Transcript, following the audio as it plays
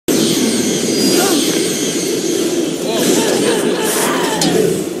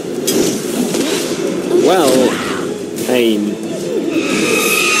Pain.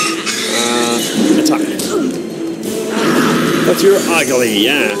 Attack. But you're ugly,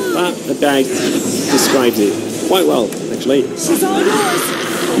 yeah. That bag describes it quite well, actually. She's all yours.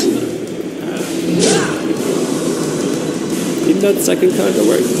 Didn't that second card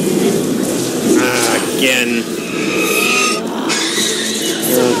work? Again.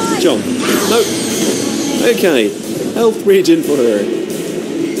 Jump. No. Okay. Health regen for her.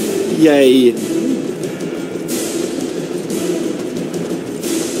 Yay.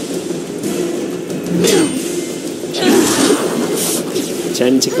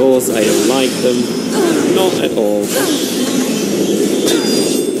 Tentacles, I don't like them. Not at all.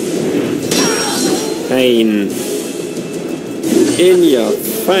 Pain. In your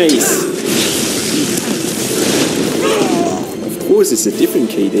face. Of course it's a different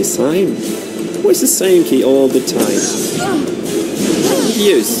key this time. Well, it's the same key all the time. It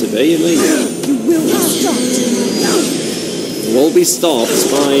used to be, at least. You will be stopped. Will be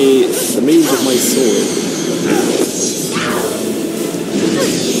stopped by the means of my sword.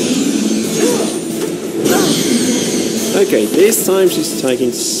 Okay, this time she's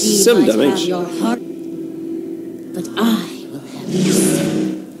taking some damage. Your heart, but I will have your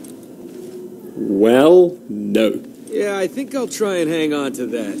soul. Well, no. Yeah, I think I'll try and hang on to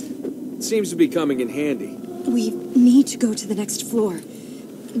that. It seems to be coming in handy. We need to go to the next floor.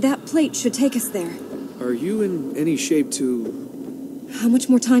 That plate should take us there. Are you in any shape to... How much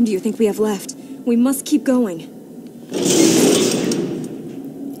more time do you think we have left? We must keep going.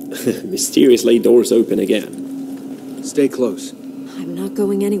 Mysteriously, doors open again. Stay close. I'm not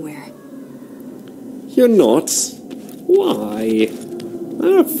going anywhere. You're not? Why?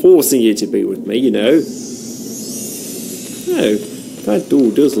 I'm not forcing you to be with me, you know. No, that door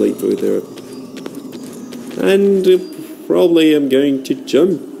does lead through there. And probably I'm going to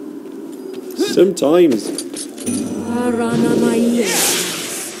jump. Sometimes.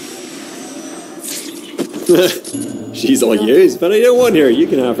 She's all yours, but I don't want her. You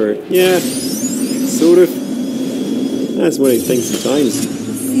can have her. Yeah, sort of. That's what I think sometimes.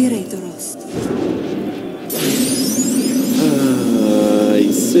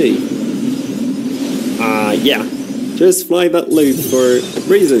 I see. Yeah. Just fly that loop for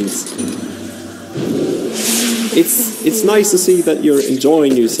reasons. It's nice to see that you're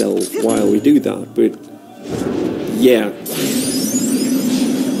enjoying yourself while we do that, but yeah.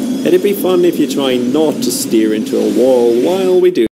 It'd be fun if you try not to steer into a wall while we do